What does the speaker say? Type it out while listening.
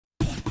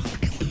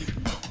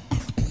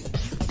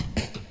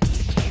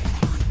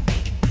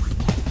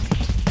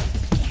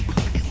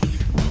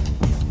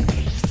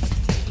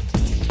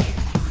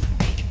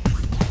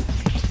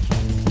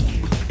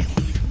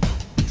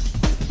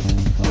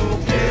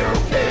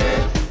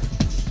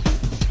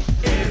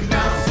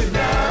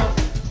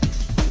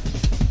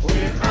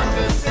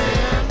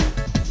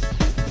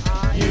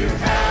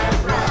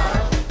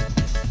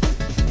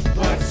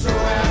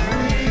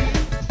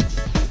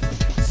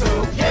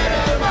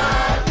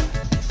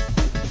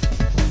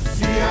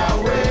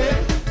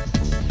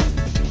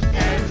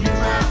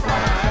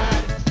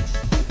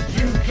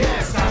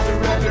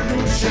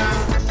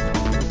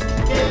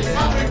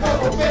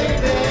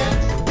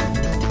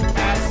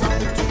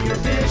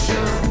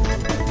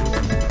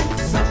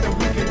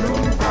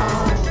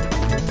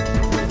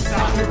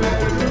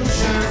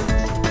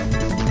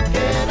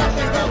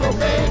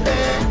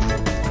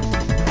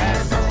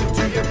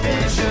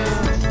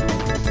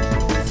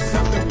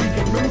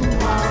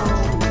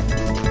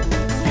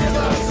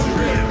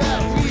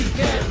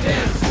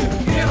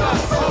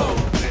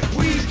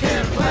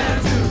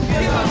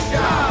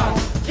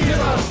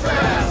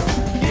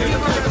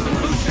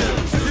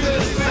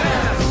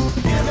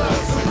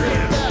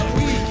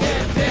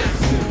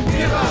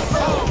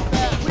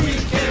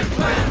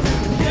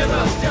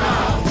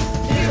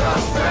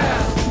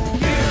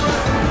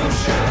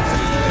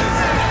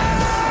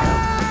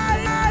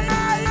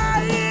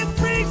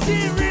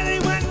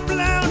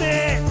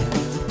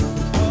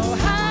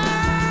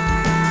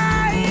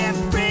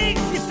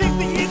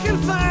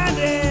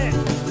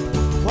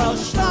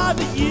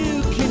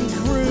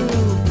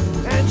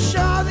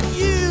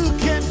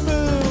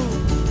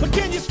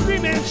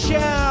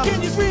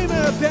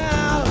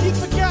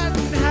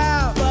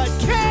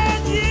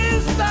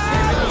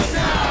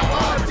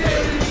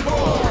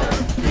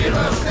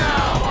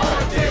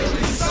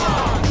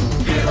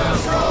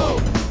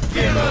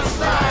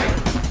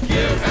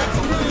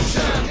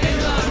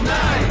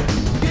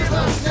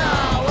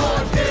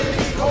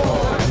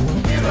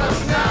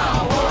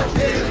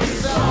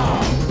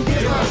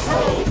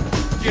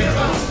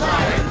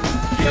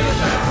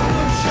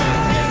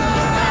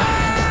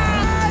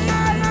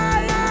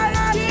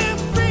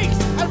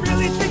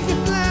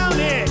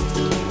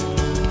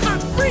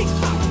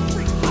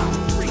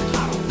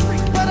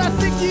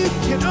you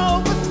can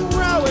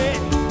overthrow it.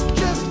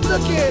 Just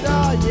look at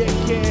all your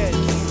kids.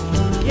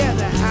 Yeah,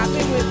 they're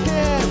happy with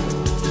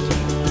him.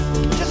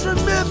 Just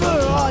remember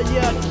all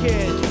your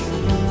kids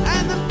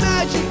and the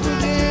magic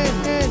within.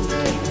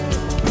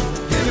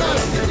 Give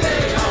us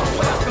today a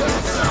welcome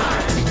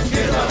sign.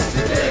 Give us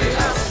today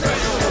a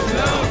special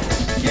note.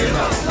 Give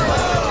us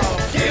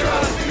love. Give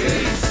us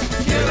peace.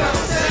 Give us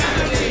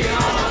sanity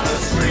on the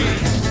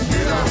streets.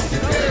 Give us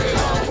today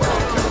a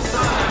welcome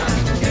sign.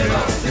 Give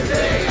us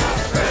today a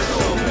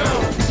special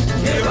note.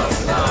 Give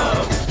us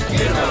love.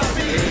 Give us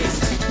peace.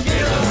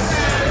 Give us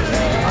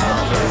sanity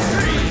on the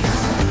streets.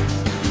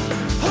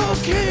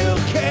 Okay,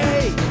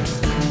 okay.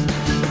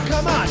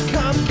 Come on,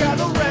 come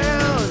gather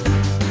round.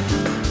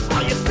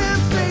 All you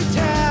femme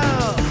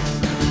fatales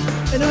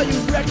and all you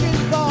wrecking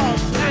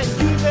balls. And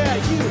you there,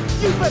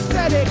 you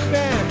pathetic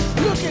man,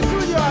 looking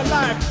through your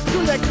life,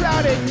 through that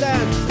crowded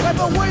land. Wipe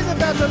away the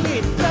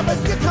Vaseline, grab a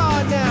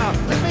guitar now.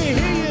 Let me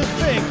hear you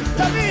sing,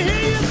 let me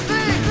hear you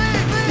sing.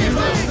 Give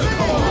us the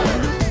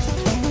chord.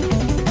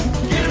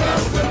 Give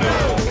us the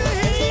note. Let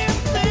me hear you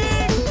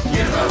sing.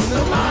 Give us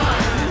the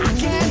line. I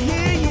can't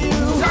hear you.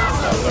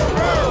 Toss us the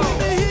road. Let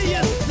me hear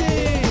you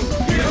sing.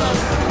 Give us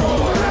the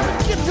chord.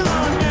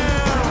 Guitar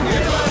now.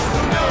 Give us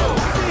the note.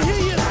 Let me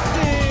hear you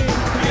sing.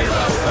 Give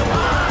us the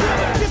line.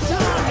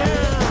 Guitar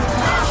now.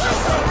 Toss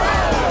us the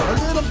road. A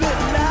little bit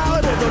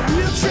louder, the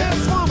real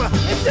transformer,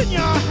 it's in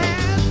your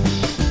hand.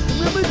 The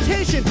real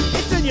mutation,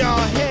 it's in your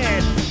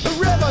head. The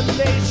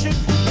revelation,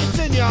 it's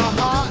in your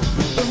heart.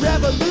 The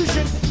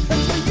revolution,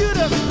 it's for you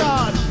to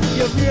start.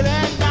 You're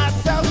really not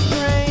so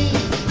strange.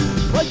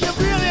 Well, you're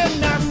really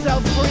not so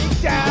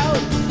freaked out.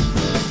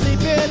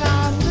 Sleeping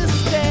on the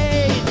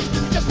stage,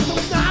 just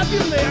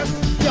somnambulous,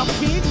 you're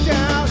peaked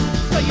out.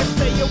 So you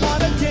say you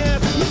wanna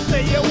dance, you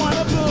say you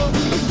wanna move,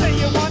 you say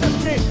you wanna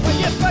scream, but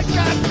you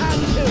forgot how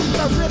to.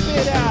 So rip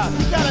it out,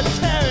 you gotta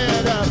tear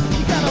it up,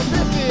 you gotta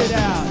rip it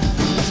out,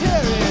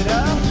 tear it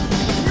up,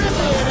 rip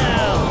it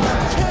out,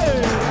 tear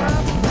it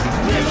up,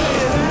 rip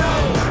it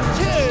out,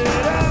 tear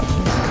it up,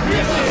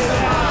 rip it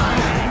out.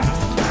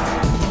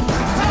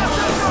 Toss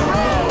us the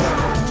road.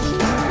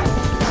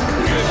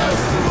 Give us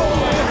the Go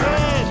chord.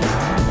 ahead,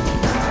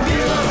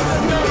 Give us the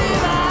note.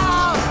 get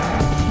out,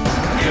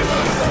 Give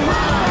us the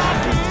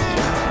line.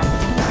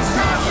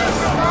 Toss us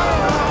the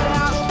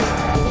road.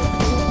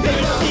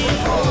 Give us the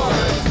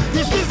chord.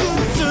 this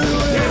isn't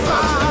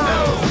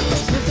suicide,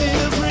 this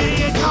is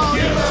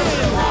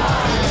reincarnation.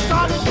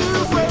 Start a new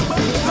way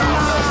with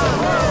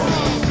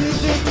life.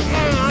 Music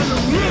and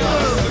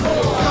rhythm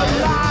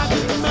collide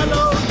in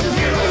melody.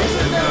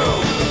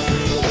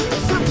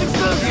 Something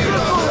so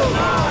simple,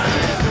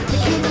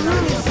 it can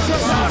really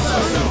set us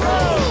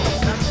free.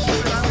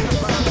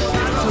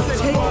 So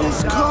take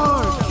this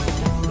card,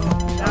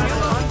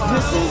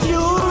 this is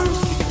yours.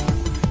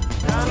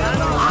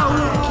 I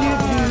will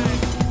give you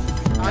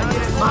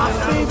my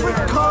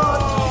favorite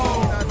card.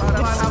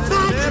 It's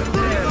magic,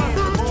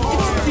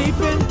 it's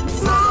deep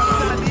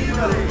inside,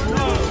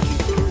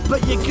 but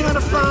you're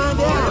gonna find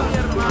out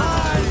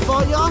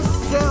for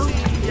yourself.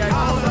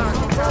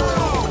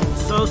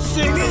 So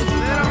sing it